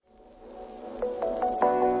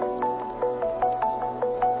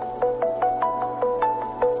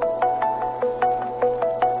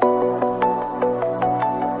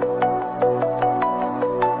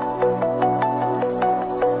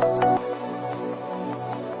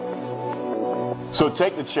So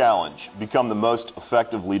take the challenge, become the most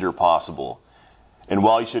effective leader possible. And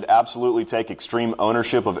while you should absolutely take extreme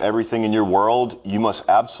ownership of everything in your world, you must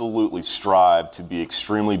absolutely strive to be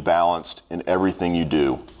extremely balanced in everything you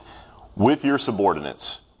do. With your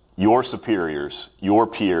subordinates, your superiors, your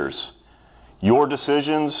peers, your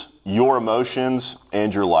decisions, your emotions,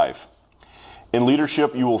 and your life. In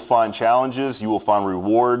leadership, you will find challenges, you will find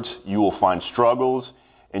rewards, you will find struggles,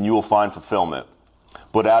 and you will find fulfillment.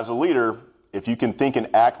 But as a leader, if you can think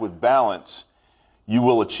and act with balance, you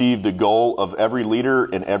will achieve the goal of every leader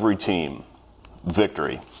in every team,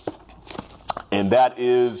 victory. And that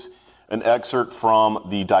is an excerpt from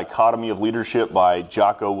The Dichotomy of Leadership by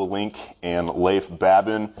Jocko Willink and Leif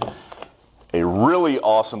Babin. A really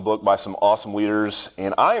awesome book by some awesome leaders.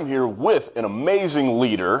 And I am here with an amazing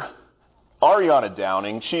leader, Arianna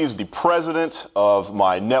Downing. She's the president of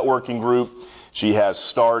my networking group. She has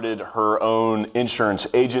started her own insurance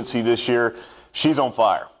agency this year. She's on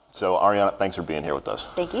fire. So, Arianna, thanks for being here with us.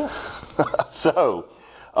 Thank you. So,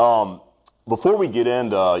 before we get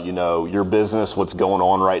into, your business, what's going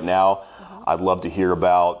on right now, I'd love to hear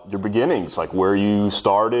about your beginnings, like where you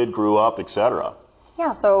started, grew up, etc.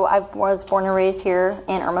 Yeah, so I was born and raised here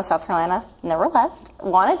in Irma, South Carolina. Never left.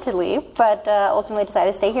 Wanted to leave, but ultimately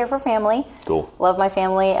decided to stay here for family. Cool. Love my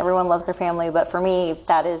family. Everyone loves their family, but for me,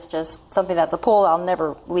 that is just something that's a pull. I'll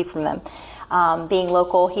never leave from them. Being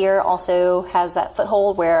local here also has that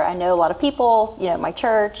foothold where I know a lot of people, my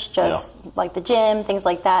church, like the gym, things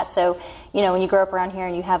like that. So, when you grow up around here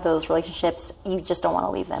and you have those relationships, you just don't want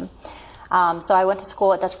to leave them. So I went to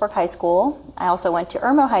school at Dutch Fork High School. I also went to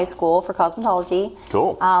Irmo High School for cosmetology.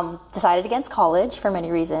 Cool. Decided against college for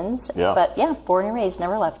many reasons. Yeah. But yeah, born and raised,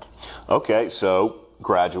 never left. Okay, so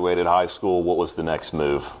graduated high school. What was the next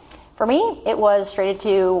move? For me, it was straight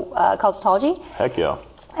into cosmetology. Heck yeah.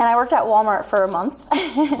 And I worked at Walmart for a month.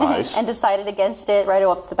 Nice. And decided against it right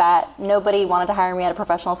off the bat. Nobody wanted to hire me at a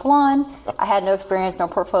professional salon. I had no experience, no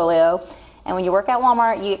portfolio. And when you work at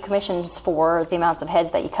Walmart, you get commissions for the amounts of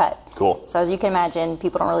heads that you cut. Cool. So as you can imagine,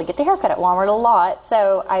 people don't really get their haircut at Walmart a lot.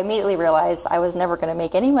 So I immediately realized I was never going to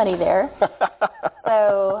make any money there.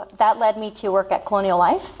 So that led me to work at Colonial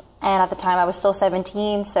Life. And at the time, I was still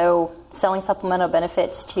 17, so selling supplemental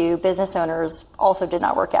benefits to business owners also did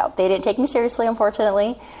not work out. They didn't take me seriously,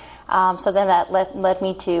 unfortunately. So then that led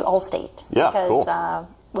me to Allstate. Yeah, because, cool.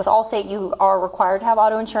 With Allstate, you are required to have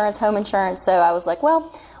auto insurance, home insurance. So I was like,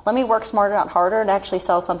 well, let me work smarter, not harder, and actually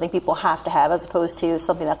sell something people have to have as opposed to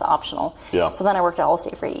something that's optional. Yeah. So then I worked at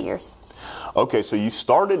Allstate for 8 years. Okay, so you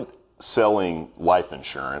started selling life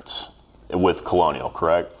insurance with Colonial,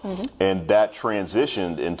 correct? Mm-hmm. And that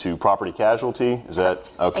transitioned into property casualty? Is that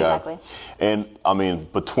okay? Exactly. And I mean,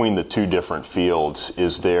 between the two different fields,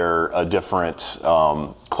 is there a different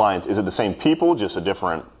client? Is it the same people, just a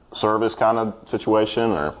different service kind of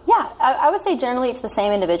situation, or? Yeah, I would say generally it's the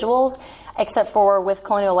same individuals, except for with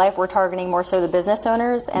Colonial Life, we're targeting more so the business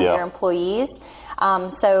owners and their employees.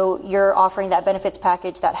 So you're offering that benefits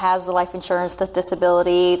package that has the life insurance, the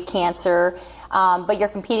disability, cancer, but you're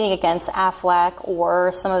competing against Aflac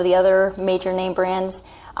or some of the other major name brands.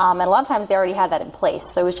 And a lot of times they already had that in place,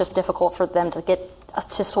 so it was just difficult for them to get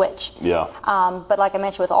to switch. Yeah. But like I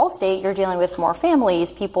mentioned with Allstate, you're dealing with more families,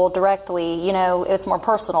 people directly, it's more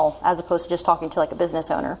personal as opposed to just talking to like a business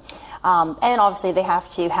owner. And obviously they have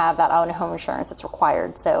to have that auto and home insurance that's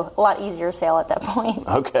required, so a lot easier sale at that point.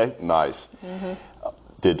 Okay, nice. Mm-hmm.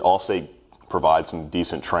 Did Allstate provide some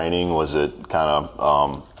decent training? Was it kind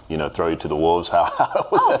of, throw you to the wolves? How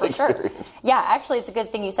was that experience? Sure. Yeah, actually it's a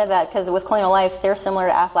good thing you said that because with Colonial Life, they're similar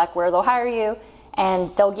to Aflac where they'll hire you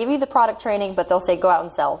and they'll give you the product training, but they'll say go out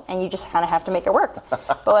and sell, and you just kind of have to make it work.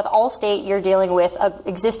 But with Allstate, you're dealing with an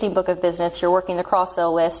existing book of business. You're working the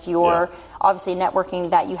cross-sell list. You're obviously networking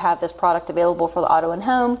that you have this product available for the auto and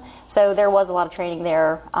home. So there was a lot of training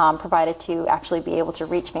there provided to actually be able to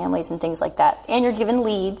reach families and things like that. And you're given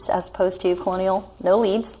leads as opposed to Colonial, no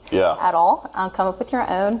leads at all. Come up with your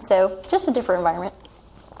own. So just a different environment.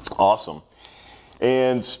 Awesome.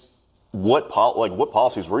 And what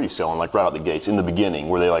policies were you selling, like right out the gates in the beginning?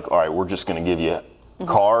 Were they like, all right, we're just going to give you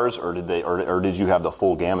cars, or did you have the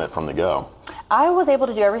full gamut from the go? I was able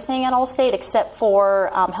to do everything at Allstate except for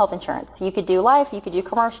health insurance. You could do life, you could do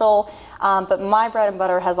commercial, but my bread and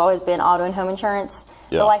butter has always been auto and home insurance.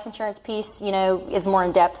 Yeah. The life insurance piece, is more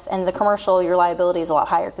in depth, and the commercial, your liability is a lot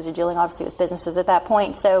higher because you're dealing obviously with businesses at that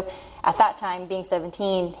point. So at that time, being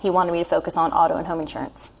 17, he wanted me to focus on auto and home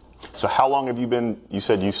insurance. So how long have you been, you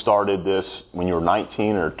said you started this when you were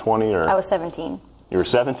 19 or 20? Or? I was 17. You were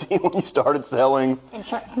 17 when you started selling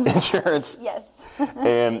insurance? Yes.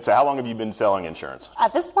 And so how long have you been selling insurance?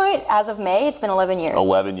 At this point, as of May, it's been 11 years.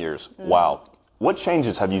 11 years. Mm-hmm. Wow. what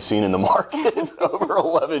changes have you seen in the market over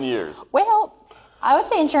 11 years? Well, I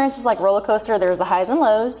would say insurance is like a roller coaster. There's the highs and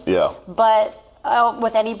lows. Yeah. But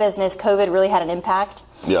with any business, COVID really had an impact.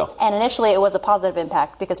 Yeah. And initially it was a positive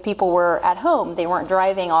impact because people were at home. They weren't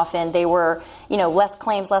driving often. They were, less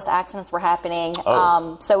claims, less accidents were happening.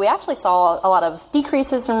 So we actually saw a lot of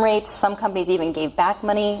decreases in rates. Some companies even gave back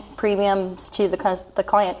money premiums to the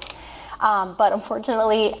client. But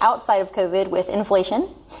unfortunately, outside of COVID, with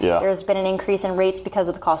inflation, there's been an increase in rates because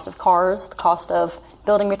of the cost of cars, the cost of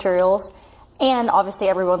building materials, and obviously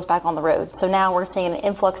everyone's back on the road. So now we're seeing an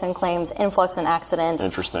influx in claims, influx in accidents.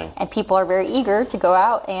 Interesting. And people are very eager to go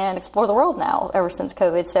out and explore the world now ever since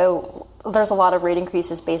COVID. So there's a lot of rate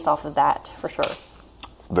increases based off of that, for sure.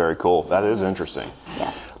 Very cool. That is interesting.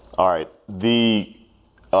 Yeah. All right. The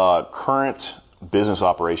current business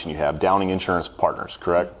operation you have, Downing Insurance Partners,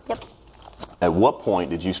 correct? Yep. At what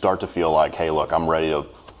point did you start to feel like, hey, look, I'm ready to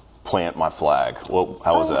plant my flag? Well,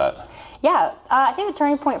 how was that? Yeah, I think the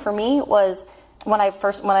turning point for me was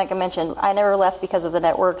like I mentioned, I never left because of the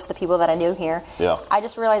networks, the people that I knew here. Yeah. I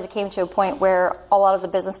just realized it came to a point where a lot of the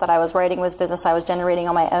business that I was writing was business I was generating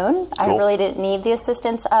on my own. Cool. I really didn't need the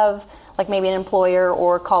assistance of like maybe an employer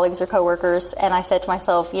or colleagues or coworkers. And I said to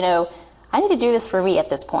myself, I need to do this for me at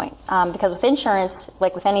this point. Because with insurance,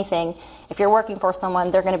 like with anything, if you're working for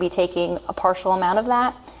someone, they're going to be taking a partial amount of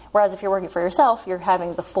that. Whereas if you're working for yourself, you're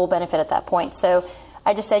having the full benefit at that point. So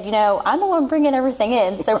I just said, I'm the one bringing everything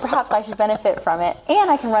in, so perhaps I should benefit from it, and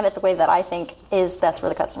I can run it the way that I think is best for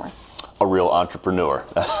the customer. A real entrepreneur.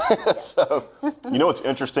 So, what's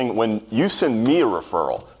interesting? When you send me a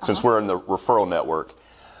referral, since we're in the referral network,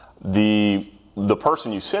 the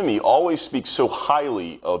person you send me always speaks so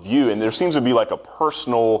highly of you, and there seems to be like a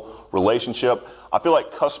personal relationship. I feel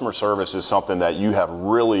like customer service is something that you have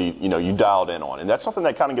really, you dialed in on, and that's something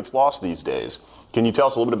that kind of gets lost these days. Can you tell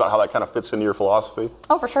us a little bit about how that kind of fits into your philosophy?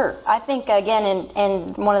 Oh, for sure. I think, again,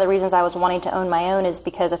 and one of the reasons I was wanting to own my own is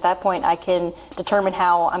because at that point I can determine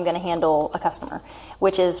how I'm going to handle a customer,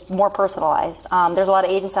 which is more personalized. There's a lot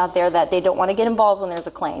of agents out there that they don't want to get involved when there's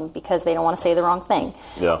a claim because they don't want to say the wrong thing.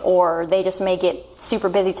 Yeah. Or they just may get super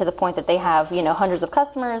busy to the point that they have, hundreds of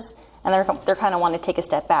customers, and they're kind of wanting to take a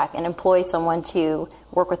step back and employ someone to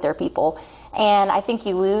work with their people. And I think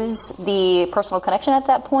you lose the personal connection at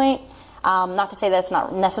that point. Not to say that's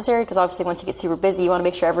not necessary, because obviously once you get super busy, you want to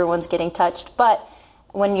make sure everyone's getting touched. But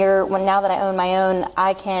now that I own my own,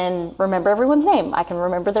 I can remember everyone's name. I can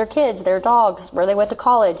remember their kids, their dogs, where they went to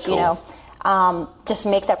college. Cool. Just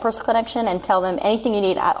make that personal connection and tell them anything you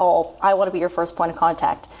need at all. I want to be your first point of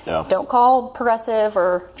contact. Yeah. Don't call Progressive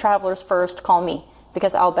or Travelers first. Call me,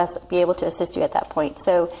 because I'll best be able to assist you at that point.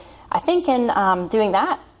 So I think in doing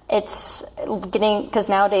that, it's because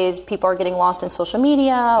nowadays people are getting lost in social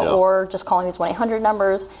media or just calling these 1-800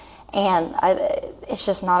 numbers, and it's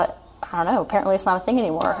just not, I don't know, apparently it's not a thing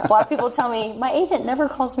anymore. A lot of people tell me, my agent never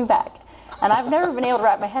calls me back. And I've never been able to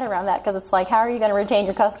wrap my head around that, because it's like, how are you going to retain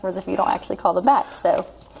your customers if you don't actually call them back? So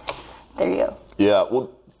there you go. Yeah,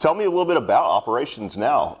 well, tell me a little bit about operations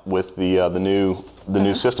now with the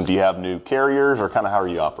new system. Do you have new carriers, or kind of how are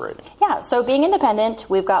you operating? Yeah, so being independent,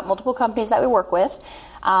 we've got multiple companies that we work with.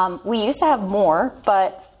 We used to have more,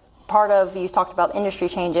 but you talked about industry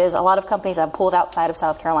changes. A lot of companies have pulled outside of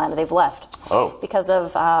South Carolina. They've left. Oh. Because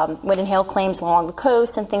of wind and hail claims along the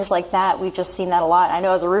coast and things like that. We've just seen that a lot. I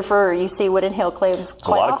know as a roofer, you see wind and hail claims quite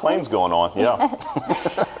often. A lot of claims going on,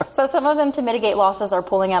 yeah. So some of them, to mitigate losses, are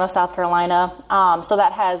pulling out of South Carolina. So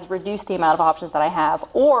that has reduced the amount of options that I have.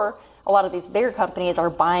 Or a lot of these bigger companies are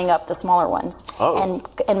buying up the smaller ones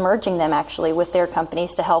and merging them actually with their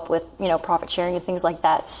companies to help with profit sharing and things like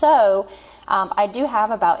that. So I do have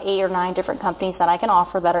about 8 or 9 different companies that I can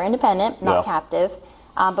offer that are independent, not captive.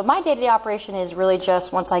 But my day-to-day operation is really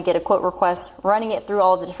just, once I get a quote request, running it through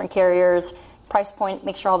all of the different carriers, price point,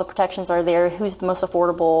 make sure all the protections are there, who's the most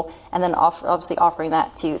affordable, and then obviously offering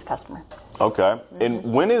that to the customer. Okay. Mm-hmm.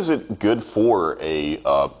 And when is it good for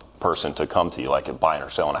a person to come to you, like buying or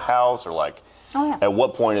selling a house, or like at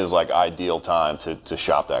what point is like ideal time to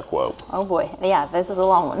shop that quote? Oh boy, yeah, this is a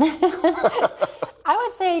long one. I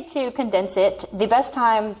would say, to condense it, the best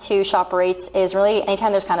time to shop rates is really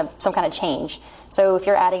anytime there's some kind of change. So if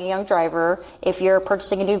you're adding a young driver, if you're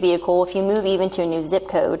purchasing a new vehicle, if you move even to a new zip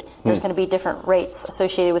code, there's going to be different rates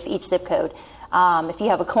associated with each zip code. If you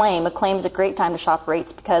have a claim is a great time to shop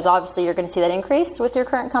rates, because obviously you're going to see that increase with your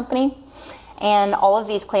current company. And all of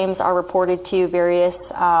these claims are reported to various,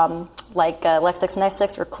 like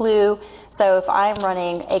LexisNexis or Clue. So if I'm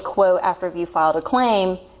running a quote after you filed a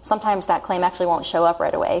claim, sometimes that claim actually won't show up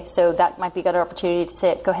right away. So that might be a good opportunity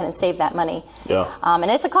to go ahead and save that money. Yeah.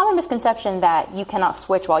 And it's a common misconception that you cannot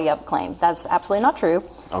switch while you have a claim. That's absolutely not true.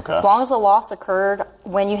 Okay. As long as the loss occurred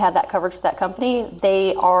when you had that coverage with that company,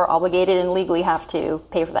 they are obligated and legally have to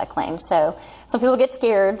pay for that claim. So some people get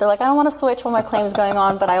scared. They're like, I don't want to switch while my claim is going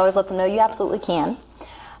on, but I always let them know you absolutely can.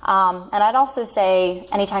 And I'd also say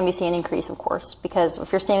anytime you see an increase, of course, because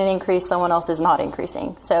if you're seeing an increase, someone else is not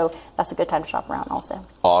increasing. So that's a good time to shop around also.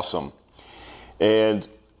 Awesome. And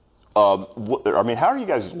how are you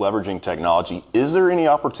guys leveraging technology? Is there any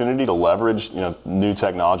opportunity to leverage, new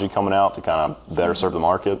technology coming out to kind of better serve the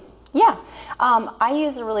market? Yeah. I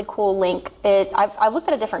use a really cool link. I've looked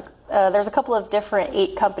at there's a couple of different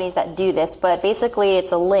 8 companies that do this, but basically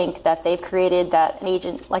it's a link that they've created that an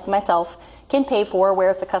agent like myself can pay for,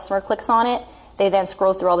 where if the customer clicks on it, they then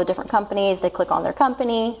scroll through all the different companies, they click on their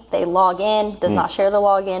company, they log in, does not share the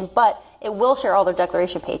login, but it will share all their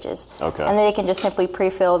declaration pages. Okay. And then they can just simply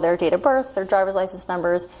pre-fill their date of birth, their driver's license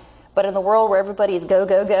numbers. But in the world where everybody is go,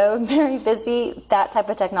 go, go, very busy, that type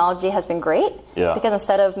of technology has been great. Yeah. Because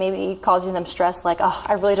instead of maybe causing them stress, like, oh,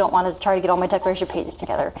 I really don't want to try to get all my declaration pages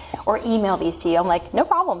together, or email these to you, I'm like, no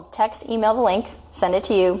problem. Text, email the link, send it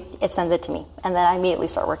to you, it sends it to me. And then I immediately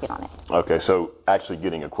start working on it. Okay, so actually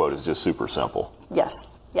getting a quote is just super simple. Yes,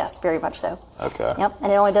 very much so. Okay. Yep,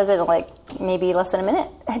 and it only does it in like maybe less than a minute.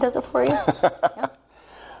 It does it for you. Yep.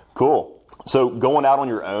 Cool. So going out on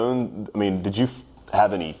your own, did you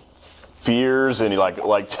have any fears, and like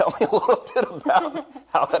tell me a little bit about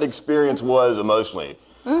how that experience was emotionally?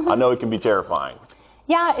 I know it can be terrifying.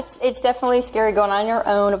 Yeah, it's definitely scary going on your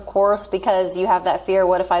own, of course, because you have that fear.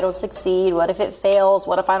 What if I don't succeed? What if it fails?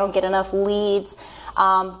 What if I don't get enough leads?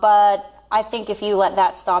 But I think if you let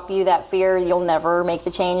that stop you, that fear, you'll never make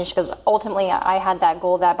the change, because ultimately I had that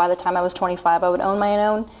goal that by the time I was 25, I would own my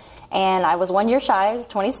own. And I was 1 year shy, I was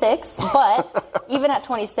 26, but even at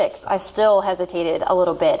 26, I still hesitated a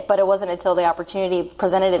little bit. But it wasn't until the opportunity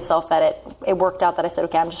presented itself that it worked out that I said,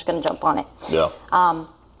 okay, I'm just going to jump on it. Yeah.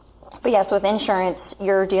 But yes, with insurance,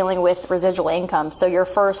 you're dealing with residual income. So your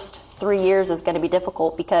first 3 years is going to be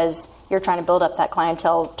difficult because you're trying to build up that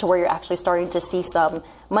clientele to where you're actually starting to see some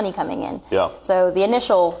money coming in. Yeah. So the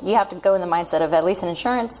initial, you have to go in the mindset of, at least in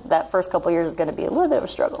insurance, that first couple of years is going to be a little bit of a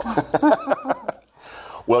struggle.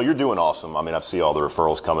 Well, you're doing awesome. I see all the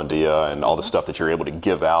referrals coming to you and all the stuff that you're able to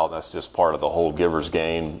give out. That's just part of the whole giver's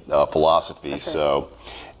gain philosophy. So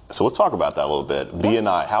let's talk about that a little bit. Yeah.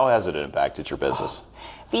 BNI, how has it impacted your business?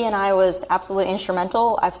 BNI was absolutely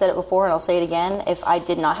instrumental. I've said it before and I'll say it again. If I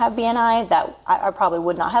did not have BNI, that I probably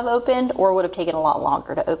would not have opened, or would have taken a lot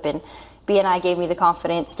longer to open. BNI gave me the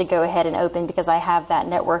confidence to go ahead and open because I have that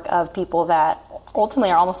network of people that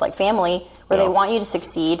ultimately are almost like family, where they want you to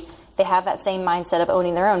succeed. They have that same mindset of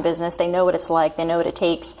owning their own business. They know what it's like. They know what it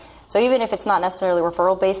takes. So even if it's not necessarily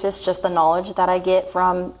referral basis, just the knowledge that I get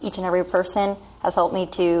from each and every person has helped me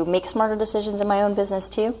to make smarter decisions in my own business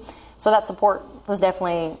too. So that support was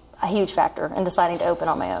definitely a huge factor in deciding to open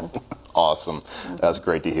on my own. Awesome. That's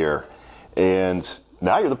great to hear. And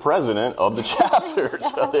now you're the president of the chapter.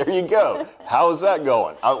 So there you go. How is that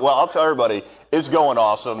going? I'll tell everybody, it's going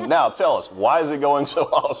awesome. Now tell us, why is it going so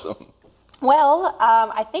awesome? Well,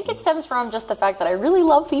 I think it stems from just the fact that I really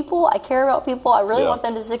love people. I care about people. I really want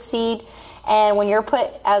them to succeed. And when you're put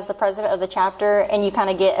as the president of the chapter and you kind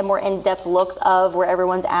of get a more in-depth look of where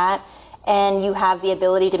everyone's at, and you have the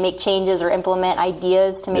ability to make changes or implement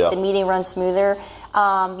ideas to make the meeting run smoother,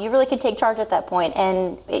 you really can take charge at that point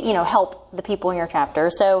and help the people in your chapter.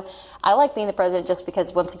 So I like being the president just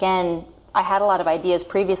because, once again, I had a lot of ideas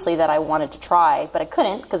previously that I wanted to try, but I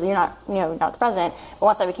couldn't because you're not the president. But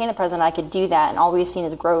once I became the president, I could do that, and all we've seen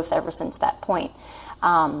is growth ever since that point.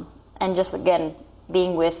 And just, again,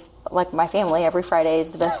 being with my family every Friday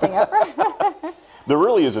is the best thing ever. There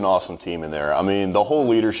really is an awesome team in there. The whole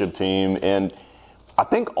leadership team, and I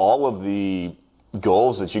think all of the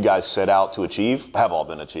goals that you guys set out to achieve have all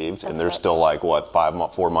been achieved. That's and there's still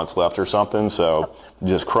 4 months left or something, so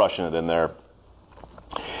just crushing it in there.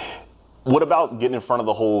 What about getting in front of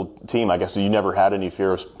the whole team? I guess you never had any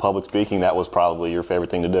fear of public speaking. That was probably your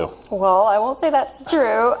favorite thing to do. Well, I won't say that's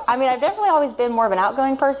true. I've definitely always been more of an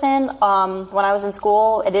outgoing person. When I was in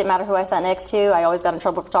school, it didn't matter who I sat next to. I always got in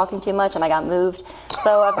trouble for talking too much, and I got moved.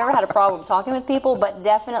 So I've never had a problem talking with people, but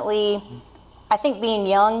definitely I think being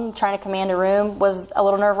young, trying to command a room was a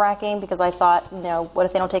little nerve-wracking because I thought, what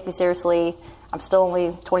if they don't take me seriously? I'm still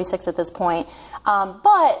only 26 at this point.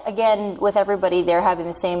 But again, with everybody there having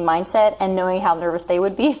the same mindset and knowing how nervous they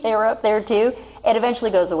would be if they were up there too, it eventually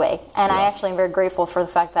goes away. And I actually am very grateful for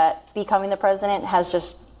the fact that becoming the president has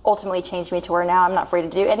just ultimately changed me to where now I'm not afraid to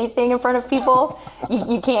do anything in front of people.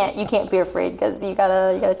 you can't be afraid because you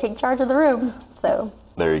gotta take charge of the room. So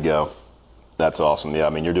there you go. That's awesome. Yeah, I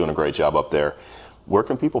mean, you're doing a great job up there. Where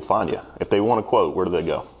can people find you? If they want to quote, where do they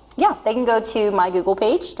go? Yeah, they can go to my Google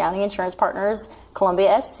page, Downing Insurance Partners,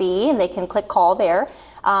 Columbia SC, and they can click call there.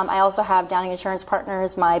 I also have Downing Insurance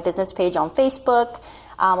Partners, my business page on Facebook.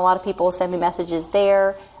 A lot of people send me messages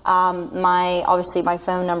there. Obviously my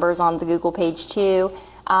phone number is on the Google page too.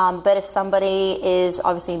 But if somebody is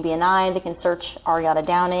obviously in BNI, they can search Arianna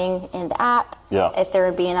Downing in the app. Yeah. If they're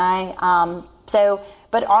in BNI.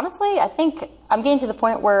 But honestly, I think I'm getting to the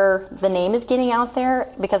point where the name is getting out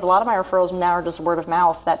there because a lot of my referrals now are just word of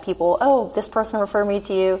mouth that people, oh, this person referred me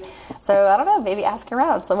to you. So I don't know, maybe ask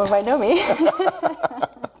around. Someone might know me.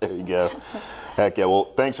 There you go. Heck yeah.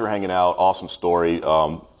 Well, thanks for hanging out. Awesome story.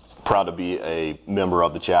 Proud to be a member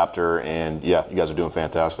of the chapter. And yeah, you guys are doing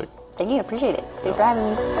fantastic. Thank you. Appreciate it. Thanks for having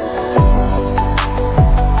me.